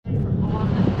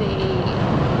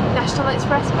National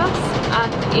Express bus,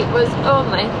 and it was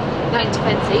only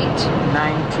 90p each.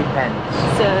 90p.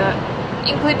 So,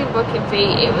 including booking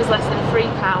fee, it was less than £3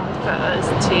 for us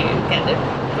to get the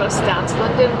bus down to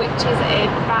London, which is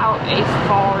about a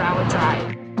 4-hour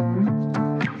drive.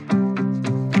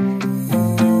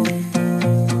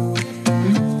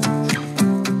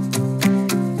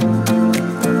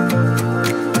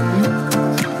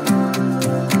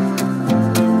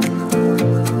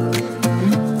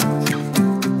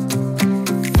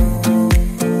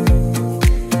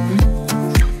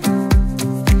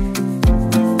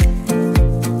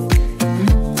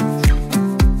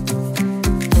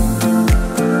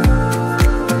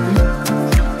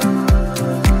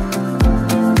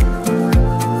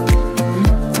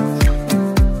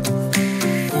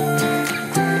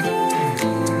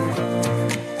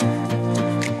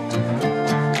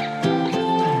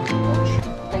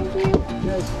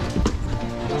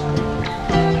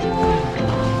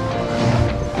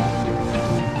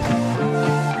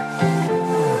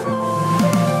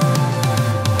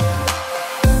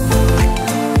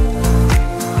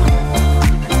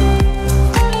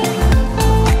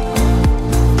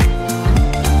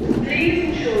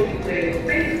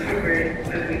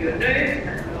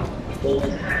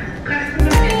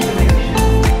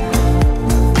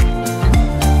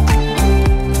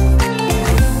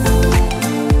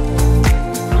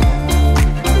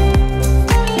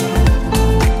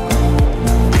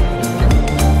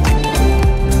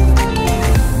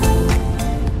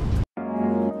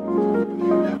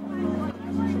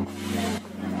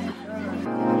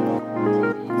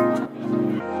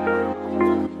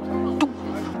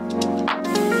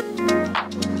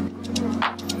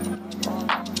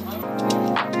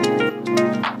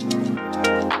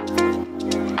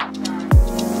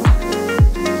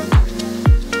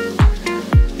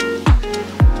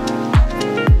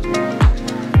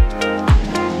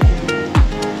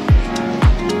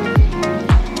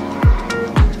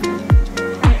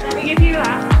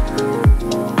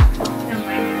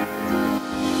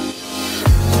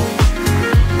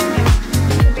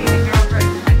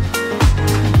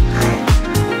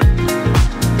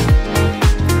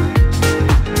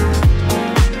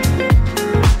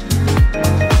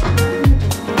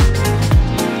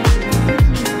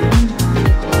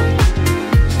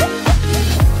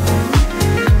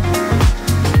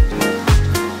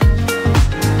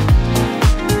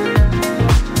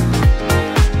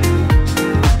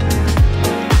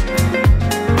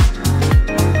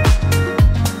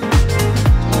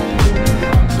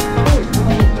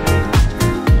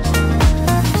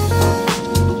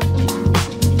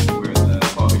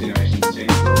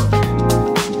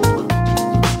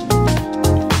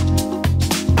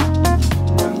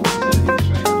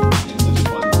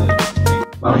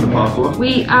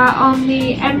 We are on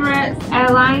the Emirates Air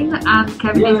Line, and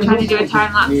Kevin is trying to do a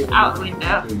time lapse out the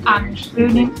window and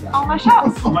ruining all my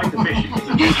shots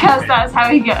because that's how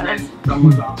he goes.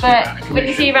 But when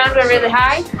you see around, we're really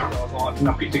high.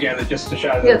 Knock it together just to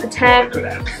show. We got the Thames,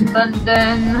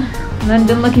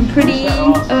 London looking pretty,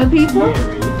 people.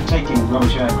 Taking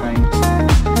rubbish airplane.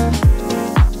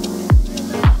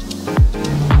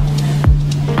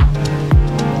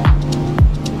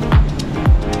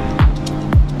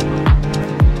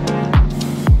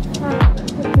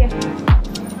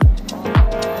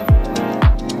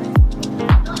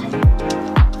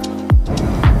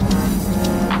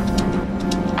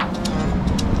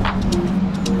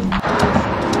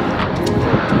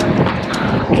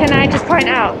 Can I just point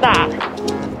out that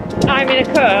I'm in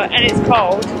a coat and it's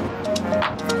cold,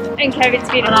 and Kevin's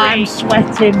been and I'm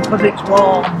sweating because it's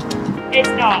warm. It's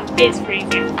not, it's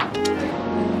freezing.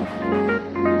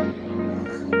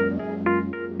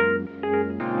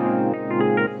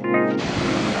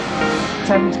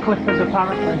 Thames Clippers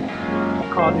apparently,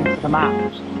 according to the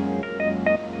maps.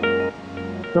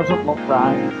 Doesn't look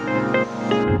right.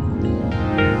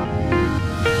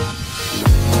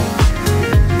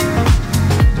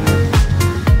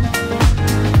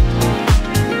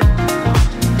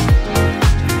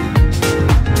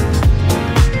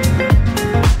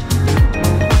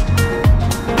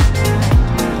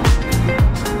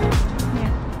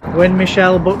 When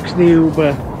Michelle books the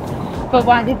Uber. But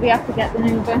why did we have to get the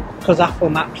Uber? Because Apple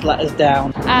Maps let us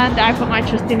down. And I put my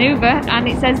trust in Uber and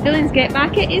it says Billingsgate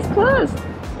Market is closed.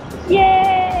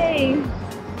 Yay!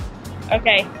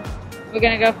 Okay, we're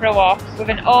gonna go for a walk with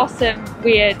an awesome,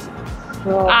 weird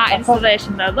art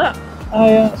installation though, look. Oh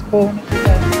yeah, that's cool.